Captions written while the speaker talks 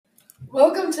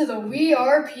Welcome to the We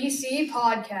Are PC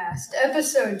podcast,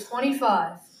 episode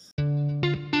 25.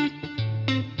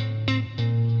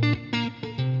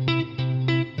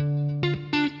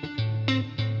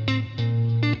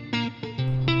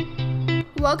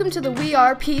 Welcome to the We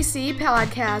Are PC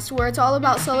podcast, where it's all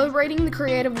about celebrating the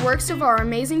creative works of our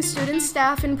amazing students,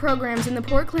 staff, and programs in the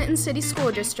Port Clinton City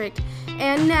School District.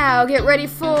 And now, get ready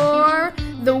for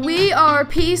the We Are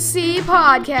PC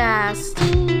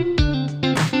podcast.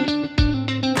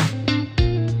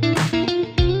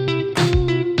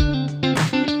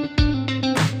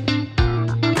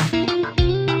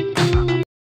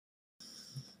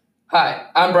 Hi,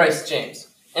 I'm Bryce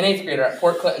James, an 8th grader at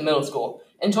Port Clinton Middle School,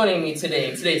 and joining me today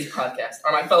in today's podcast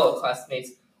are my fellow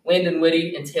classmates, Landon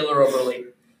Whitty and Taylor Oberle.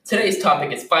 Today's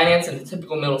topic is finance and the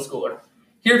typical middle schooler.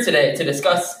 Here today to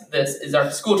discuss this is our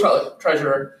school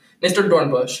treasurer, Mr.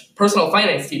 Dornbush, personal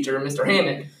finance teacher, Mr.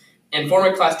 Hammond, and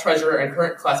former class treasurer and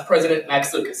current class president,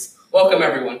 Max Lucas. Welcome,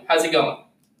 everyone. How's it going?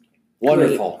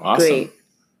 Wonderful. Great. Awesome. Great.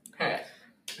 All right.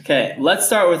 Okay, let's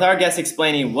start with our guests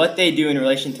explaining what they do in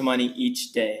relation to money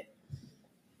each day.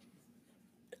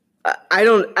 I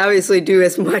don't obviously do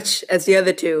as much as the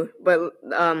other two, but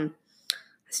I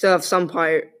still have some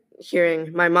part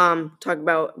hearing my mom talk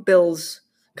about bills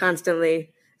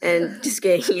constantly and just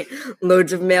getting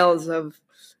loads of mails of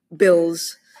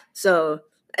bills. So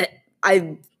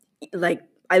I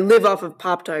live off of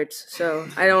Pop-Tarts, so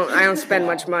I don't spend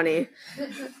much money.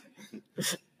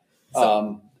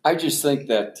 I just think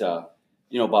that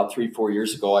about 3-4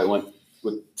 years ago, I went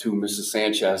to Mrs.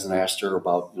 Sanchez and asked her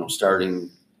about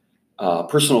starting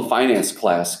personal finance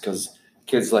class, because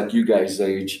kids like you guys'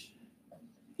 age,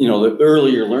 the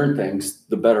earlier you learn things,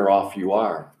 the better off you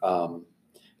are.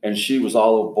 And she was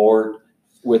all aboard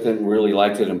with it and really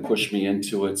liked it and pushed me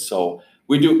into it. So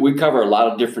we cover a lot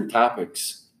of different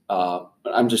topics.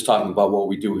 I'm just talking about what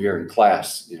we do here in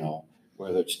class,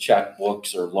 whether it's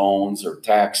checkbooks or loans or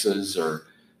taxes or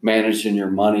managing your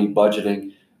money,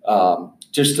 budgeting,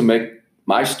 just to make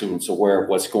my students aware of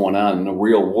what's going on in the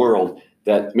real world,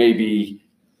 that maybe,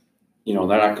 they're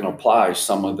not going to apply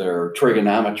some of their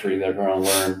trigonometry they're going to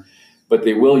learn, but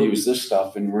they will use this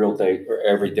stuff in real day or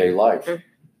everyday life.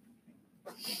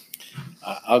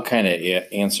 I'll kind of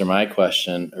answer my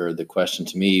question, or the question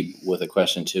to me, with a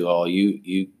question to all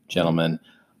you gentlemen.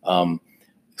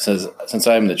 Since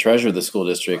I'm the treasurer of the school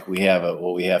district, we have a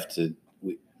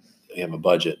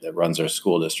budget that runs our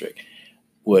school district.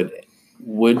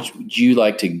 Would you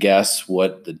like to guess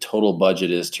what the total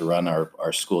budget is to run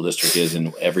our school district is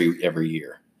in every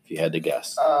year, if you had to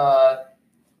guess?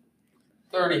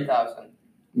 30,000.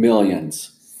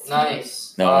 Millions.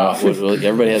 Nice. No,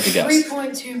 everybody has to guess.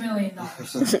 $3.2 million.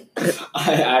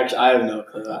 I have no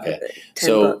clue. Okay,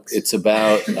 so it's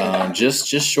about just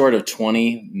short of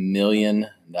 $20 million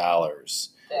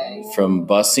from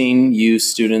busing you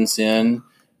students in,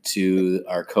 to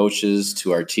our coaches,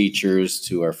 to our teachers,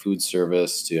 to our food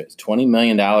service, to $20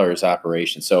 million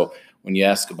operation. So when you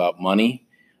ask about money,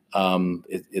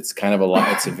 it's kind of a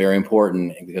lot. It's very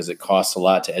important because it costs a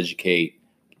lot to educate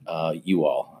you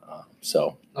all.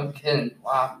 No kidding.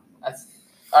 Wow. That's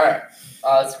all right.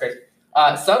 That's great.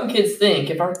 Some kids think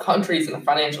if our country's in a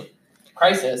financial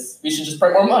crisis, we should just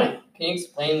print more money. Can you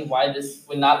explain why this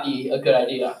would not be a good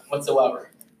idea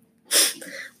whatsoever?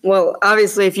 Well,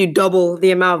 obviously, if you double the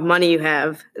amount of money you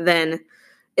have, then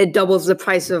it doubles the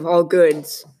price of all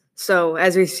goods. So,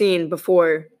 as we've seen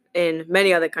before in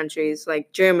many other countries,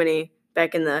 like Germany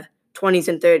back in the 20s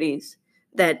and 30s,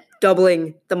 that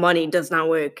doubling the money does not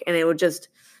work, and it will just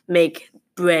make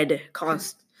bread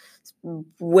cost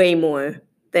way more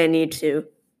than it need to.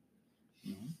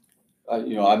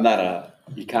 I'm not an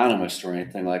economist or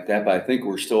anything like that, but I think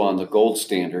we're still on the gold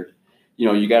standard.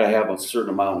 You got to have a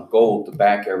certain amount of gold to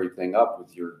back everything up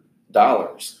with your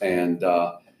dollars. And,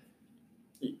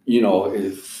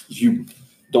 if you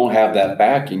don't have that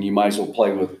backing, you might as well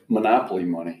play with monopoly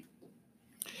money.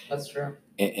 That's true.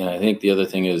 And I think the other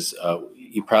thing is,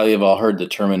 you probably have all heard the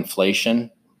term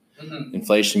inflation. Mm-hmm.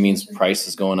 Inflation means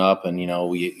prices going up, and,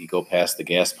 you go past the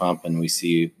gas pump and we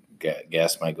see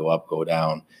gas might go up, go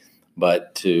down.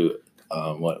 But to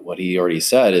what he already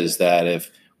said is that if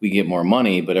we get more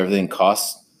money, but everything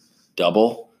costs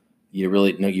double, you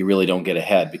really don't get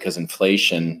ahead, because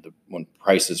inflation, when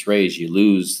prices raise, you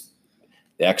lose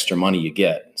the extra money you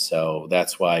get. So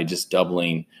that's why just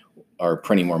doubling or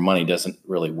printing more money doesn't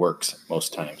really work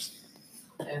most times.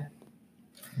 Yeah.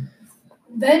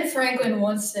 Ben Franklin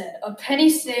once said, "A penny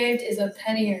saved is a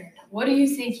penny earned." What do you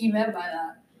think he meant by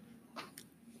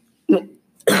that?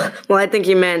 Well, I think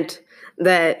he meant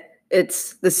that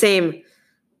it's the same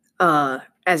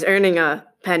as earning a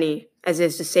penny as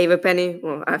is to save a penny.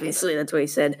 Well, obviously that's what he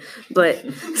said, but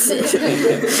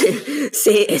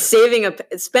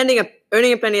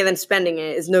earning a penny and then spending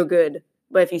it is no good.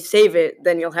 But if you save it,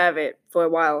 then you'll have it for a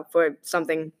while for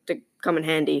something to come in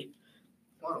handy.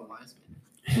 What a wise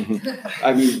man.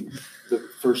 I mean, the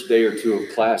first day or two of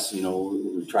class,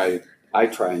 I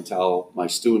try and tell my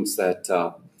students that,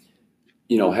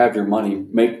 have your money,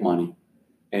 make money.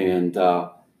 And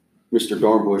Mr.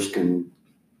 Dornbush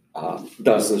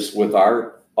does this with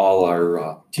all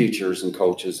our teachers and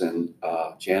coaches and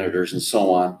janitors and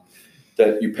so on,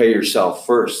 that you pay yourself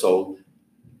first. So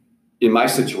in my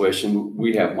situation,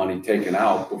 we have money taken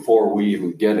out before we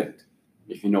even get it,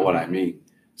 if you know what I mean.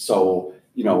 So,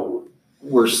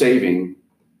 we're saving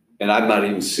and I'm not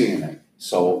even seeing it.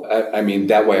 So,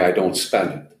 that way I don't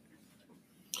spend it.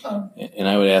 And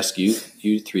I would ask you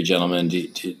three gentlemen,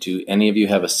 do any of you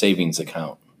have a savings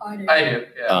account? I do.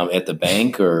 Yeah. At the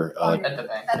bank or? At the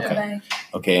bank. At the bank.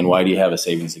 Okay, and why do you have a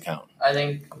savings account? I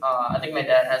think my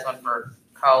dad has one for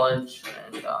college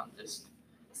and just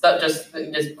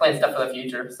plan stuff for the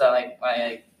future. So like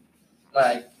when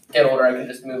I get older, I can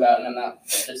just move out and I'm not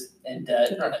just in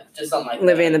debt or just something like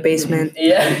Living that. in the basement.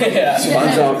 Yeah.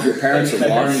 Funds off your parents as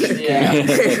long as you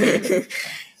can.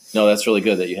 No, that's really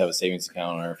good that you have a savings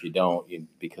account, or if you don't,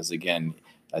 because again,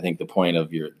 I think the point of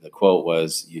the quote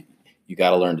was you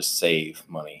got to learn to save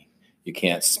money. You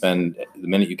can't spend the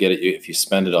minute you get it. If you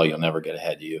spend it all, you'll never get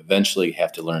ahead. You eventually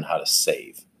have to learn how to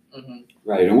save. Mm-hmm.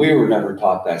 Right, and we were never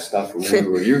taught that stuff when we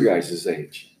were your guys'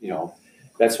 age.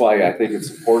 That's why I think it's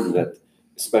important that,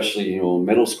 especially in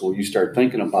middle school, you start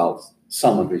thinking about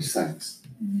some of these things.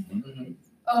 Mm-hmm.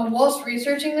 Whilst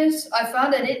researching this, I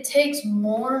found that it takes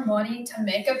more money to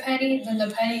make a penny than the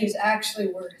penny is actually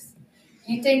worth.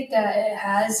 Do you think that it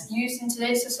has use in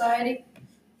today's society?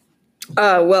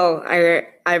 Well,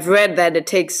 I've read that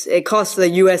it costs the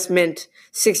U.S. Mint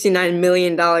 $69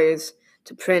 million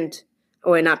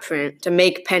to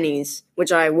make pennies,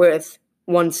 which are worth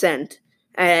 1 cent.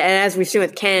 And as we've seen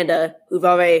with Canada, who've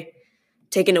already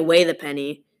taken away the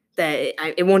penny, that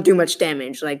it won't do much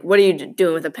damage. Like, what are you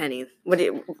doing with a penny?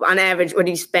 On average, what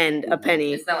do you spend a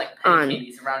penny? It's not like penny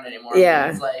candies around anymore.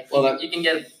 Yeah. It's like you can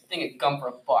get a thing of gum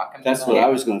for $1. That's what I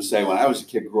was going to say. When I was a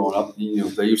kid growing up, they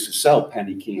used to sell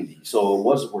penny candy, so it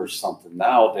was worth something.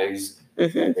 Nowadays,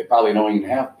 they probably don't even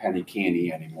have penny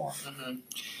candy anymore.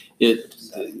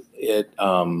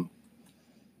 Mm-hmm.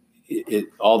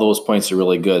 All those points are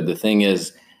really good. The thing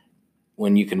is,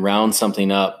 when you can round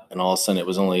something up and all of a sudden it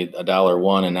was only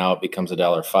 $1.01 and now it becomes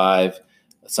 $1.05,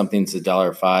 something's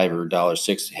 $1.05 or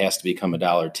 $1.06, it has to become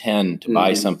 $1.10 to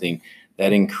buy something.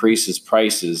 That increases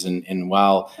prices. And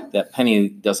while that penny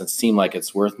doesn't seem like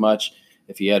it's worth much,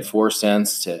 if you add 4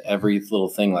 cents to every little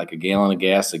thing, like a gallon of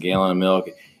gas, a gallon of milk,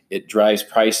 it drives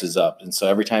prices up. And so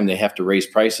every time they have to raise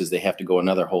prices, they have to go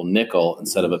another whole nickel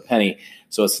instead of a penny.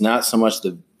 So it's not so much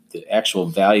the actual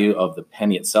value of the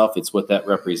penny itself, it's what that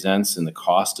represents and the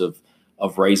cost of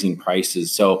raising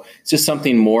prices. So it's just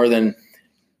something more than,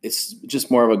 it's just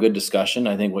more of a good discussion.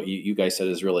 I think what you guys said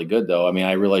is really good, though. I mean,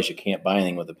 I realize you can't buy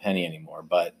anything with a penny anymore,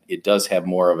 but it does have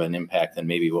more of an impact than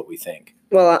maybe what we think.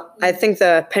 Well, I think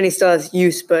the penny still has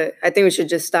use, but I think we should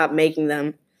just stop making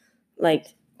them, like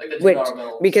the $2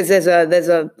 bills. Because there's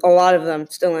a lot of them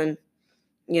still in,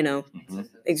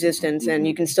 existence, and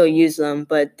you can still use them,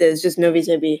 but there's just no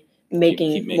reason to be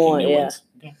making more. New Yeah. ones.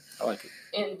 Okay, I like it.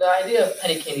 And the idea of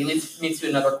penny candy leads me to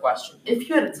another question. If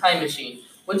you had a time machine,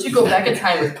 would you go back in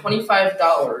time with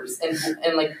 $25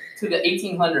 and like to the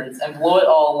 1800s and blow it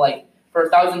all like for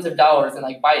thousands of dollars and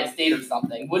like buy a state or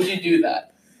something? Would you do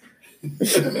that?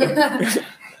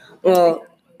 Well,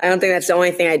 I don't think that's the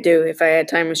only thing I'd do if I had a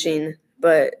time machine,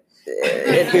 but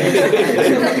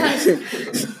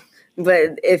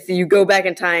but if you go back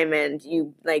in time and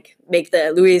you like make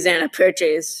the Louisiana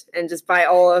Purchase and just buy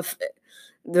all of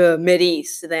the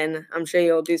Mideast, then I'm sure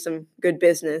you'll do some good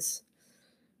business.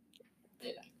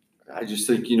 I just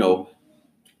think, you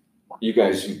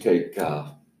guys who take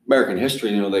American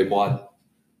history, they bought,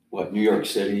 New York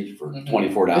City for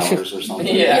 $24 or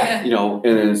something. Yeah. And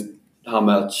then how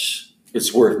much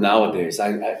it's worth nowadays.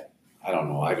 I don't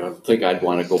know. I don't think I'd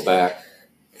want to go back.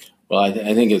 Well,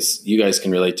 I think you guys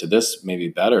can relate to this maybe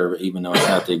better, even though it's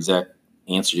not the exact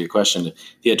answer to your question. If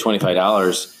you had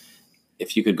 $25,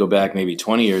 if you could go back maybe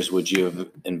 20 years, would you have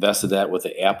invested that with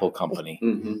the Apple company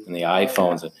and the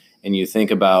iPhones? And you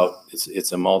think about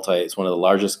it's one of the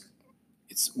largest,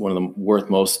 it's one of the worth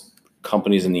most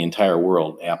companies in the entire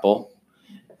world, Apple.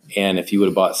 And if you would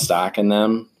have bought stock in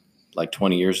them like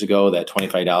 20 years ago, that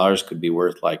 $25 could be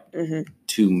worth like $10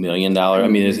 $2 million. I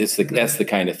mean, that's the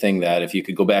kind of thing that if you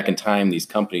could go back in time, these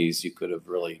companies, you could have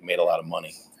really made a lot of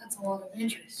money. That's a lot of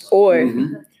interest.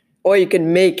 Or you could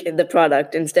make the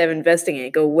product instead of investing in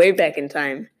it. Go way back in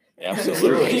time.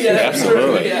 Absolutely. Yeah,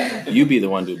 Absolutely. yeah. You be the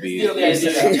one to be. Steal the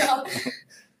idea.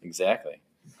 Exactly.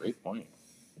 Great point.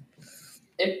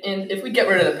 If we get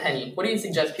rid of the penny, what do you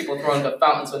suggest people throw into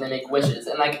fountains when they make wishes?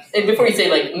 And before you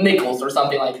say nickels or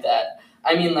something like that,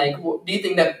 I mean, do you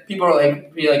think that people are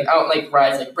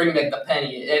rise, bring back the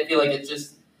penny? I feel like it's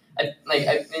just,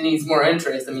 it needs more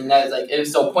interest. I mean, that is it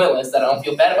was so pointless that I don't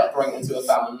feel bad about throwing it into a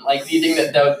fountain. Do you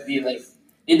think that would be do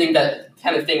you think that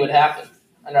kind of thing would happen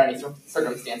under any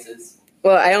circumstances?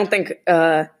 Well, I don't think,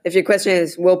 if your question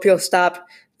is, will people stop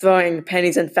throwing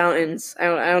pennies in fountains?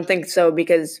 I don't think so,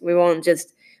 because we won't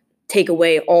just take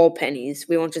away all pennies.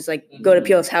 We won't just go to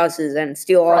people's houses and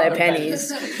steal all their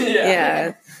pennies.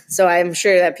 Yeah. So I'm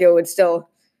sure that people would still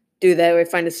do that or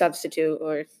find a substitute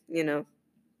or,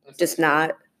 just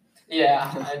not.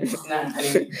 Yeah. I'm just not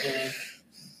penny.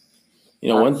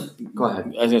 Go ahead.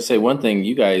 I was going to say one thing,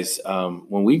 you guys,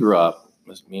 when we grew up,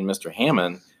 me and Mr.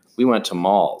 Hammond, we went to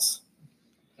malls.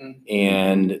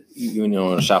 And in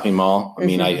a shopping mall, I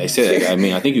mean, I say that, I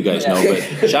mean, I think you guys know,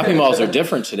 but shopping malls are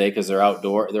different today because they're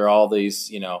outdoor. They're all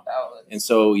these, and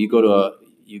so you go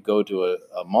to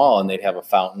a mall and they'd have a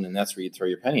fountain, and that's where you throw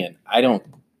your penny in. I don't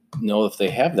know if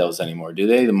they have those anymore. Do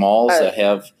they? The malls that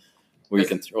have where you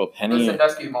can throw a penny. The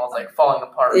Sandusky Mall's falling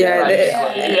apart.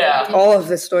 Yeah, all of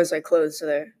the stores are closed, so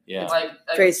they're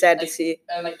very sad to see.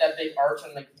 And that big arch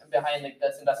and behind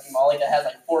the Sandusky Mall, it has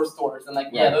 4 stores, and those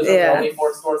are the only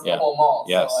 4 stores in the whole mall.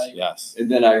 Yes, so, yes. And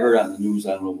then I heard on the news,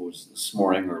 I don't know if it was this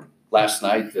morning or last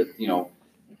night, that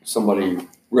somebody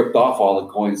ripped off all the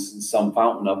coins in some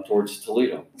fountain up towards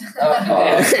Toledo.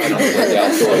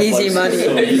 Easy money.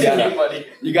 So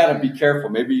you gotta be careful.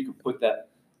 Maybe you can put that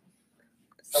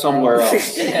somewhere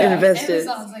else. Yeah. Invest it.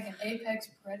 Amazon's like an apex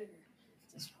predator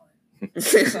at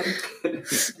this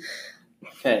point.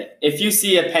 Okay, if you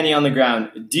see a penny on the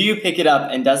ground, do you pick it up,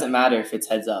 and does it matter if it's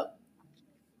heads up?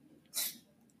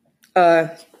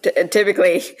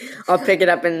 Typically, I'll pick it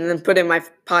up and then put it in my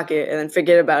pocket and then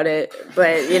forget about it.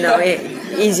 But,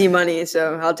 easy money,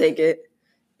 so I'll take it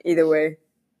either way.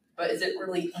 But is it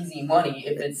really easy money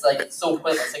if it's so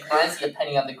pointless? When I see a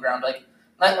penny on the ground,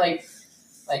 not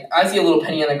I see a little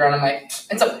penny on the ground, I'm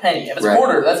it's a penny. If it's a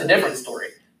quarter, that's a different story.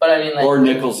 But I mean, or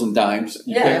nickels and dimes.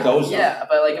 You pick those up. Yeah,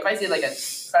 but if I see a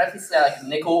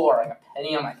nickel or a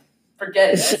penny, I'm forget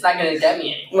it. It's not gonna get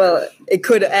me anymore. Well, it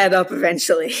could add up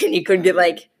eventually, and you could get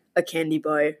a candy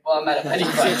bar. Well, I'm at a penny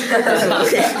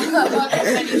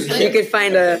You could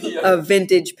find a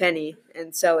vintage penny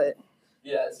and sell it.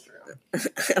 Yeah, it's true.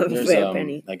 There's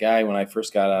a guy, when I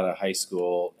first got out of high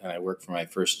school and I worked for my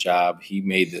first job, he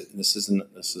made this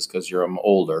is because you're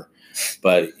older,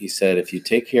 but he said, if you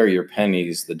take care of your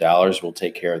pennies, the dollars will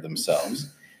take care of themselves.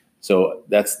 So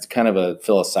that's kind of a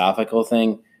philosophical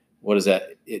thing. What is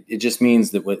that? It just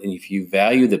means that if you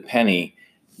value the penny,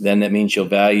 then that means you'll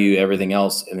value everything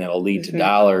else, and that'll lead to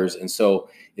dollars. And so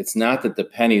it's not that the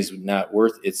penny's not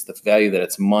worth, it's the value that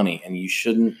it's money, and you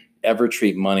shouldn't ever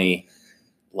treat money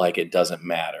like it doesn't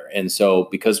matter. And so,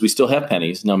 because we still have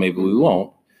pennies, now maybe we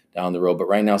won't down the road, but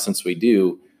right now, since we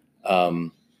do, I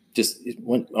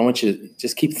want you to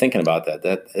just keep thinking about that.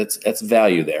 That's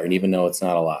value there, and even though it's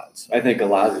not a lot. So. I think a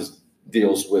lot of this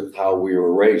deals with how we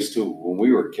were raised too. When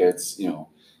we were kids,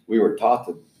 we were taught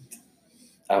that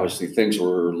obviously things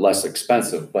were less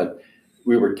expensive, but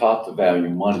we were taught to value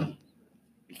money.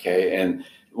 Okay, and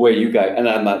the way you guys, and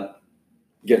I'm not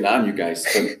getting on you guys,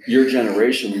 but your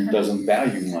generation doesn't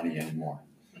value money anymore,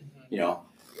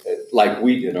 like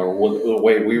we did, or the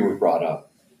way we were brought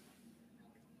up.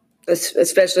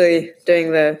 Especially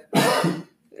during the,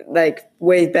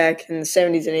 way back in the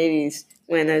 70s and 80s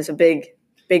when there was a big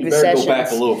recession. Go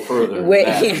back a little further.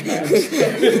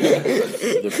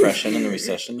 Depression and the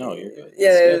recession. No, you're good.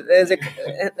 Yeah,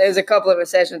 there's a couple of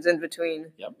recessions in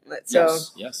between. Yep. So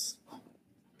yes.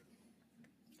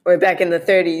 Or back in the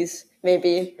 30s,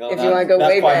 maybe, if you want to go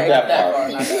way back.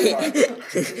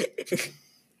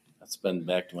 That's been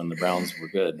back to when the Browns were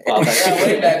good.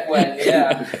 Way back when,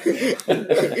 yeah.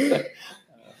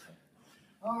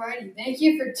 Alrighty, thank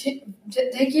you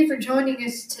for joining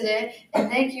us today,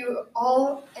 and thank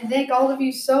all of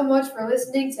you so much for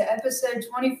listening to episode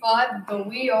 25 of the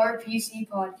We Are PC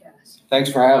podcast. Thanks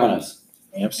for having us.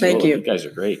 Absolutely. Thank you. You guys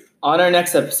are great. On our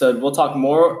next episode, we'll talk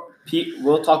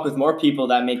with more people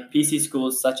that make PC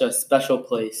schools such a special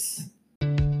place.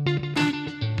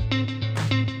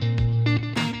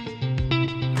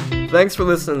 Thanks for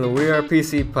listening to the We Are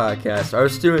PC podcast. Our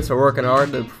students are working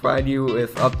hard to provide you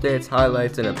with updates,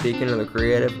 highlights, and a peek into the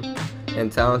creative and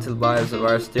talented lives of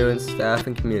our students, staff,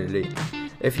 and community.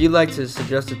 If you'd like to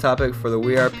suggest a topic for the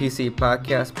We Are PC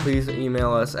podcast, please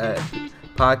email us at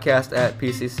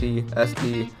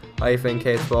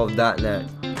podcast@pccsd-k12.net.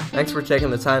 Thanks for taking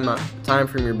the time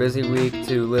from your busy week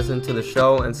to listen to the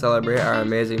show and celebrate our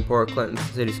amazing Port Clinton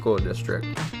City School District.